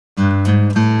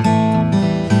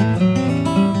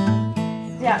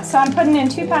So I'm putting in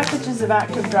 2 packages of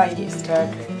active dry yeast.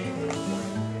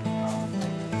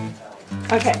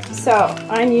 Okay, so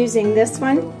I'm using this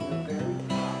one,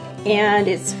 and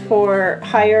it's for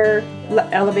higher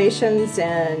elevations,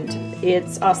 and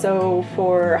it's also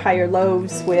for higher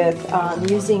loaves with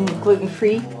using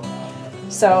gluten-free.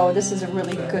 So this is a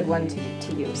really good one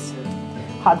to use.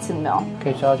 Hudson Mill.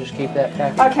 Okay, so I'll just keep that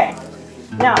package. Okay,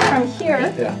 now from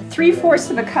here, 3/4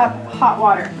 of a cup hot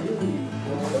water.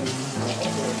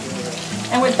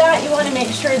 And with that, you want to make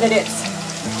sure that it's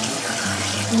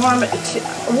warm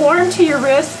to your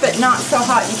wrist, but not so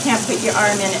hot you can't put your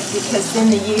arm in it, because then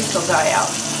the yeast will die out.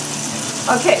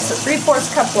 Okay, so 3/4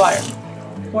 cup water,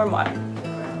 warm water.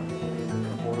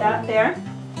 That there.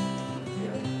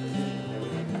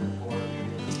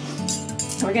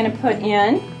 We're going to put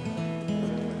in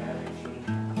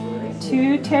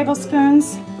 2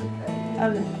 tablespoons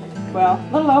of, well,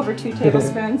 a little over 2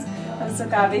 tablespoons of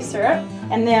agave syrup,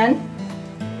 and then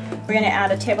we're going to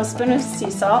add a tablespoon of sea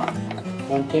salt.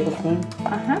 1 tablespoon?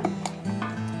 Uh-huh.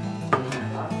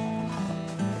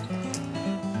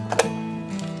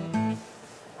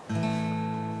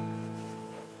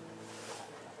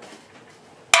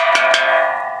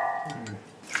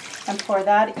 And pour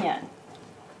that in.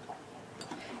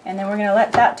 And then we're going to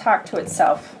let that talk to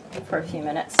itself for a few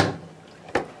minutes.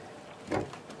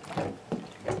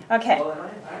 Okay.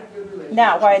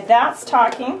 Now, while that's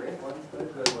talking,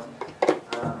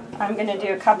 I'm going to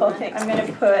do a couple of things. I'm going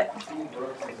to put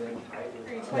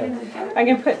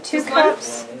 2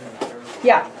 cups.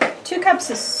 Yeah, 2 cups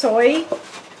of soy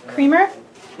creamer.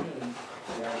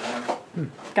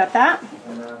 Got that?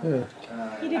 Yeah.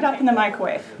 Heat it up in the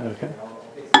microwave. Okay.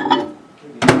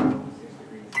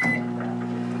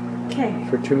 Okay.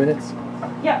 For 2 minutes?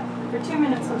 Yeah, for 2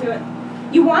 minutes we'll do it.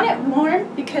 You want it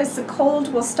warm because the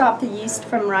cold will stop the yeast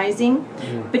from rising,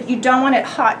 but you don't want it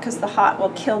hot because the hot will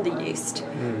kill the yeast.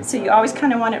 So you always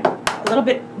kind of want it a little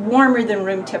bit warmer than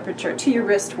room temperature, to your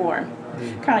wrist warm,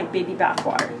 kind of like baby bath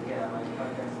water.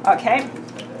 Okay,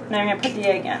 now I'm going to put the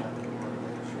egg in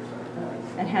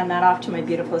and hand that off to my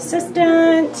beautiful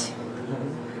assistant.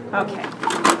 Okay.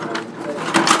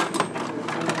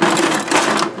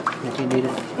 If you need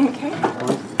it. Okay.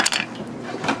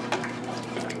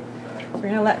 We're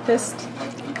going to let this...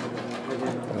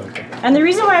 Okay. And the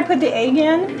reason why I put the egg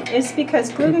in is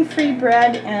because gluten-free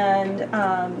bread and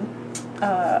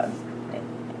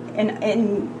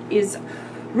is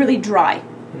really dry.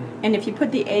 And if you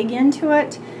put the egg into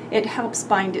it, it helps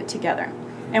bind it together.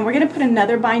 And we're going to put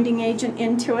another binding agent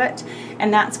into it,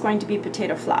 and that's going to be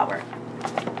potato flour.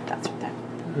 That's what that...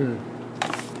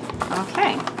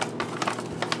 Okay.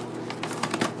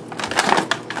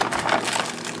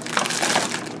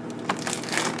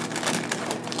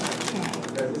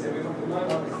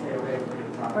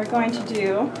 We're going to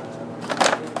do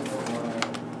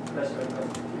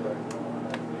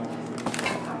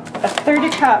a third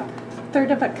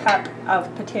of a cup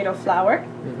of potato flour.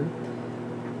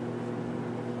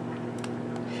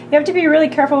 You have to be really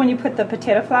careful when you put the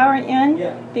potato flour in,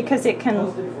 because it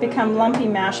can become lumpy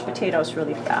mashed potatoes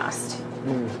really fast.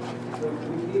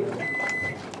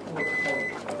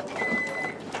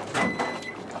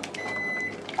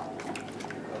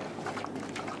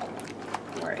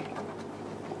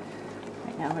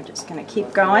 Now we're just going to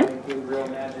keep going.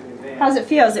 How's it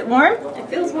feel? Is it warm? It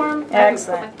feels warm.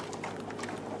 Excellent.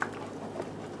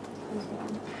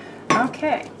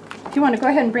 Okay. If you want to go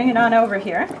ahead and bring it on over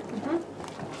here.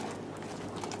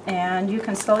 And you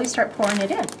can slowly start pouring it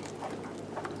in.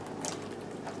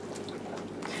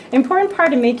 The important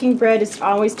part of making bread is to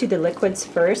always do the liquids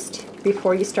first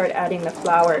before you start adding the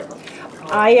flour.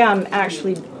 I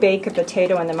actually bake a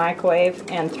potato in the microwave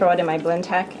and throw it in my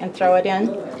Blendtec and throw it in,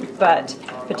 but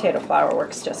potato flour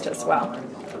works just as well.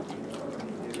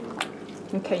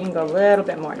 Okay, you can go a little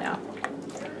bit more now.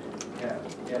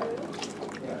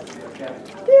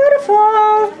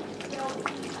 Beautiful!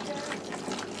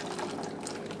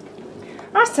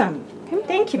 Awesome.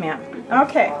 Thank you, ma'am.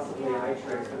 Okay.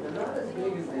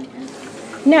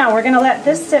 Now we're going to let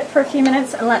this sit for a few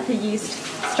minutes and let the yeast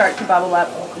start to bubble up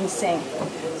and sing.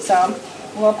 So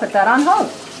we'll put that on hold.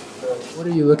 What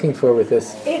are you looking for with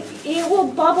this? It will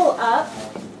bubble up.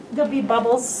 There'll be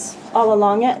bubbles all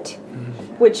along it,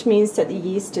 which means that the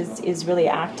yeast is really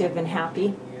active and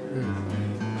happy.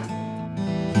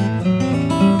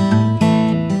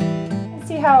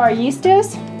 See how our yeast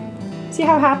is? See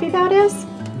how happy that is?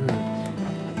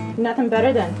 Nothing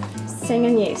better than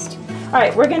singing yeast. All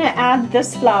right, we're going to add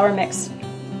this flour mix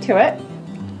to it.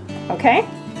 Okay?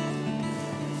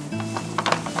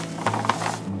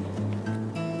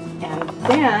 And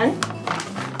then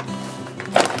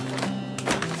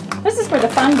This is where the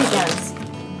fun begins.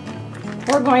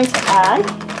 We're going to add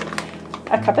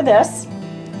a cup of this.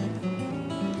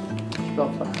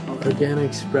 Spelt flour. Okay.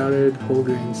 Organic sprouted whole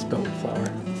grain spelt flour.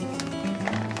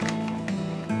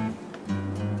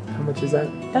 How much is that?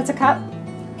 That's a cup.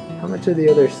 How much of the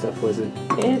other stuff was it?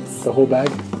 It's The whole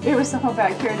bag? It was the whole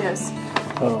bag. Here it is.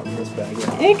 Oh, this bag,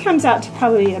 yeah. It comes out to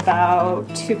probably about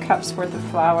 2 cups worth of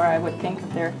flour, I would think,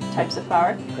 of their types of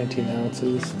flour. 19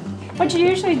 ounces. What you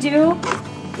usually do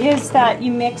is that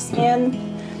you mix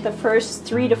in the first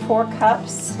 3 to 4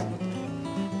 cups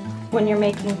when you're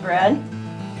making bread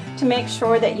to make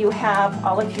sure that you have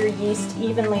all of your yeast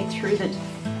evenly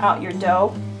throughout your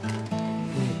dough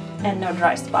and no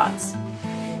dry spots.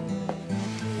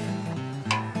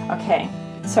 Okay,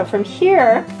 so from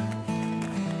here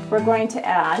we're going to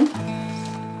add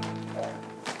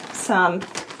some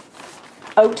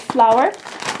oat flour,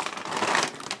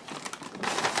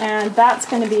 and that's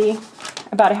going to be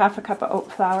about a half a cup of oat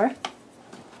flour.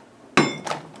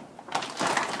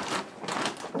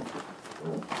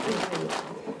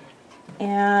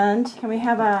 And can we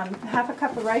have half a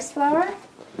cup of rice flour?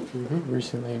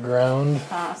 Recently ground.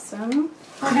 Awesome.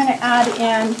 We're going to add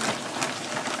in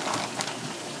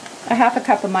a half a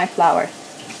cup of my flour.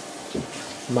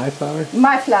 My flour?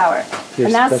 My flour. Your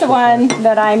And that's the special one flour.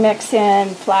 that I mix in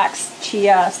flax,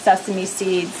 chia, sesame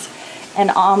seeds,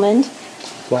 and almond.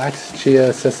 Flax,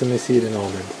 chia, sesame seed, and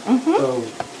almond. So,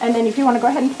 And then if you want to go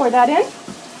ahead and pour that in.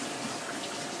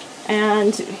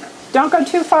 And don't go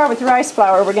too far with the rice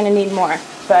flour, we're going to need more.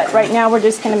 But right now we're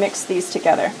just going to mix these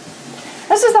together.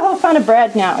 This is the whole fun of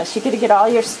bread now, is you get to get all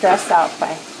your stress out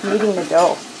by kneading the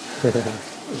dough.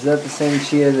 is that the same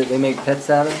chia that they make pets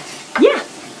out of? Yeah.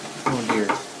 Oh dear.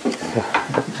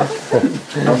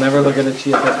 I'll never look at a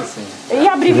chia pet the same.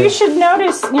 Yeah, but if you should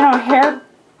notice, you know, hair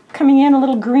coming in a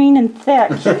little green and thick,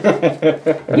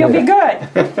 you'll be good.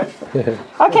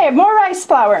 Okay, more rice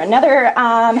flour, another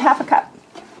half a cup.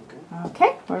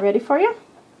 Okay, we're ready for you.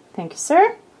 Thank you,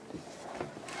 sir.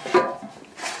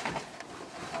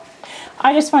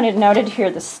 I just wanted noted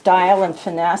here the style and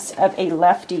finesse of a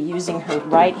lefty using her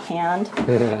right hand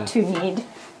to knead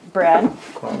bread.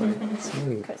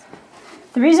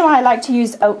 The reason why I like to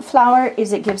use oat flour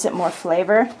is it gives it more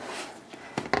flavor.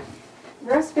 The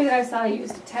recipe that I saw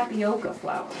used tapioca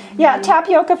flour. Yeah,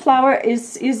 tapioca flour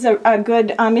is a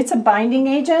good, it's a binding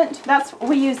agent. That's what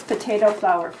we use potato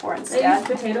flour for They instead. used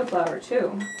potato flour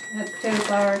too. It had potato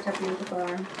flour, tapioca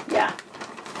flour, Yeah,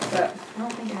 but I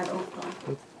don't think it had oat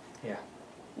flour. Yeah.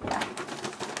 yeah.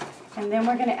 And then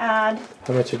we're going to add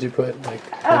How much did you put? Like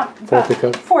about fourth a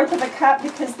cup? 1/4 of a cup,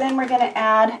 because then we're going to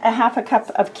add a half a cup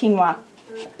of quinoa.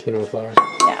 Quinoa flour.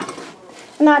 Yeah.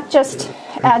 And that just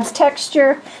adds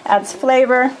texture, adds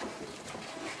flavor.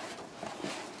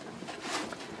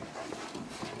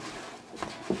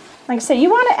 Like I say, you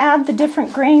want to add the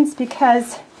different grains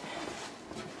because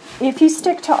if you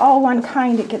stick to all one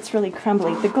kind, it gets really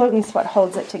crumbly. The gluten's what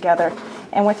holds it together.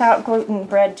 And without gluten,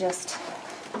 bread just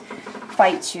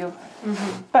fights you.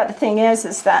 But the thing is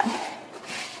that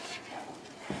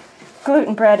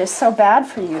gluten bread is so bad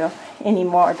for you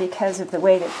anymore because of the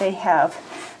way that they have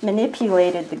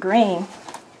manipulated the grain.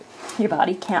 Your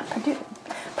body can't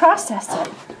process it.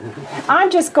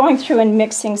 I'm just going through and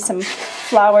mixing some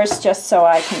flours just so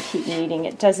I can keep kneading.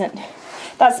 It doesn't,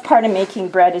 that's part of making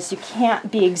bread, is you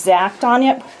can't be exact on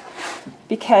it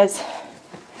because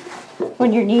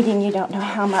when you're kneading you don't know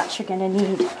how much you're going to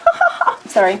need.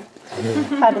 Sorry,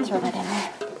 had to throw that in there.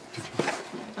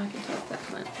 I can take that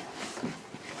one.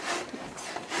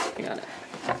 I got it.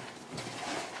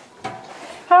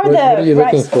 How are What are you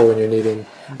looking rice? for when you're kneading?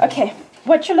 Okay,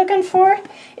 what you're looking for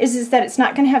is that it's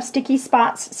not going to have sticky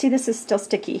spots. See, this is still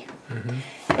sticky.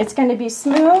 It's going to be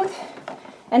smooth,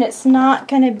 and it's not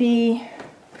going to be,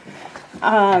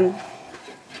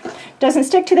 doesn't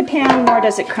stick to the pan, nor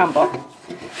does it crumble.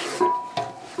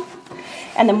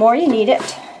 And the more you knead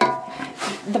it,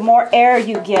 the more air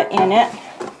you get in it,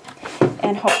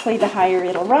 and hopefully the higher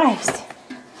it'll rise.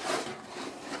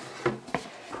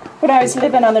 When I was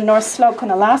living on the North Slope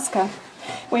in Alaska,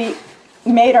 we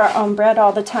made our own bread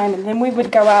all the time, and then we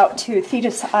would go out to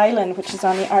Thetis Island, which is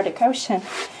on the Arctic Ocean,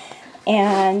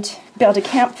 and build a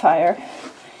campfire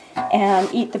and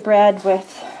eat the bread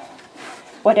with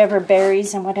whatever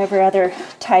berries and whatever other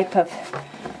type of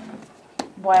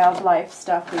wildlife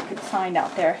stuff we could find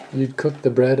out there. You'd cook the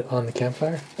bread on the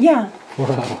campfire? Yeah.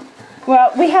 Wow.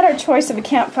 Well, we had our choice of a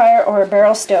campfire or a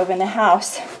barrel stove in the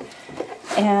house,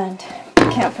 and the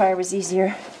campfire was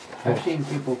easier. I've seen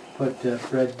people put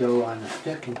bread dough on a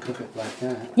stick and cook it like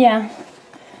that. Yeah.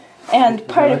 And Is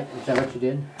part that of what- is that what you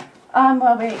did?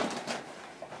 well,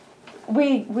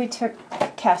 we took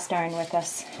cast iron with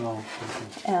us. Oh,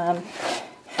 okay.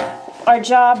 Our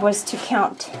job was to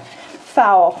count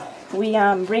fowl. We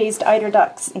raised eider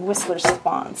ducks and whistler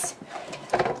swans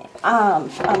on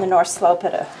the north slope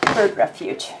at a bird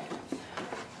refuge.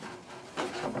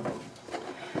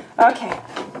 Okay.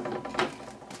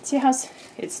 See how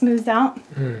it smooths out?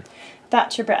 Mm.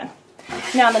 That's your bread.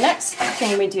 Now the next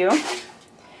thing we do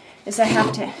is I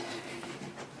have to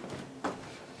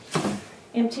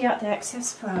empty out the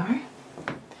excess flour,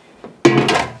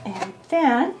 and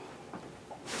then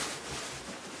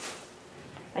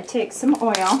I take some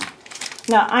oil.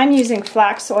 Now I'm using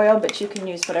flax oil, but you can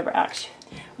use whatever actually.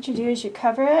 What you do is you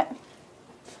cover it.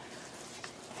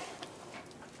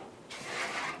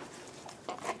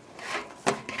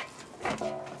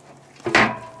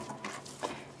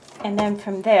 And then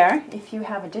from there, if you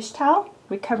have a dish towel,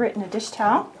 we cover it in a dish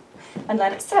towel and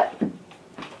let it sit.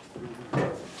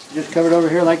 Just cover it over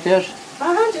here like this?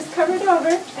 Just cover it over,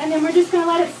 and then we're just going to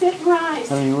let it sit and rise.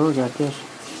 How many we got this?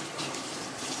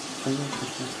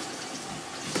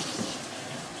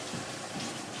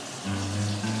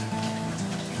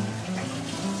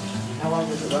 How long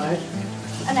does it rise?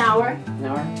 An hour. An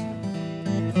hour?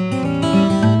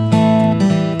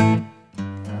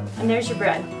 And there's your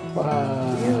bread.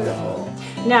 Wow. Beautiful.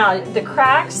 Now, the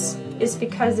cracks is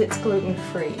because it's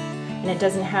gluten-free, and it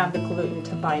doesn't have the gluten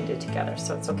to bind it together,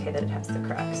 so it's okay that it has the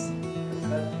cracks.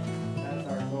 That's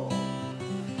our goal.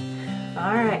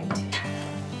 All right.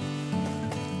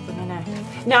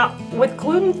 Now, with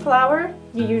gluten flour,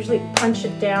 you usually punch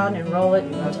it down and roll it.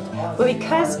 But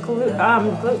because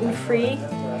gluten-free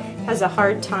has a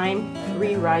hard time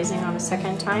re-rising on the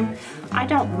second time, I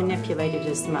don't manipulate it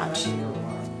as much.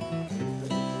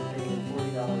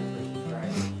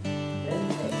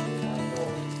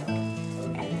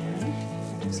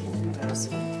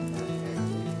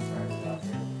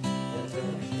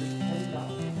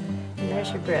 And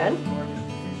there's your bread.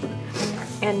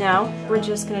 And now we're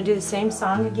just going to do the same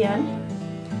song again.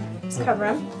 Just cover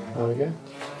them. Okay.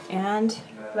 And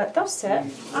let those sit.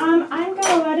 I'm going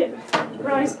to let it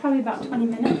rise probably about 20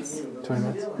 minutes. 20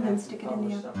 minutes. And then stick it in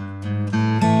the oven.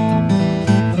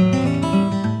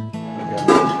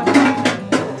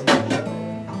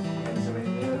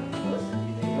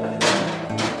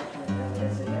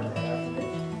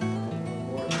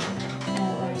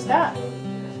 And there's that.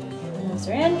 And those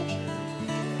are in.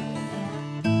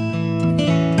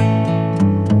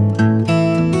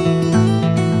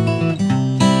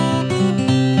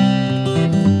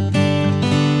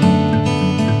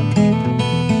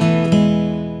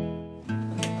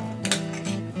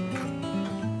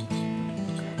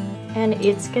 And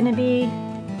it's going to be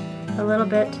a little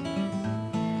bit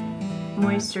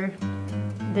moister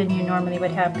than you normally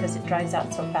would have because it dries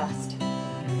out so fast.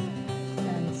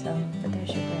 And so, but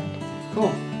there's your bread.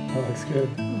 Cool. That looks good.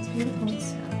 It's beautiful.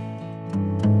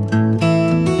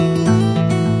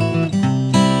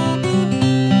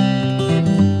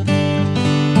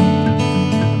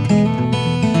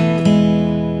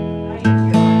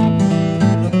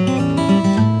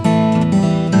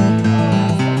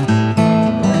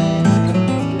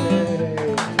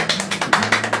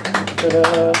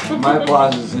 Ta-da. My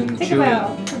applause is in Think chewing.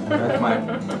 about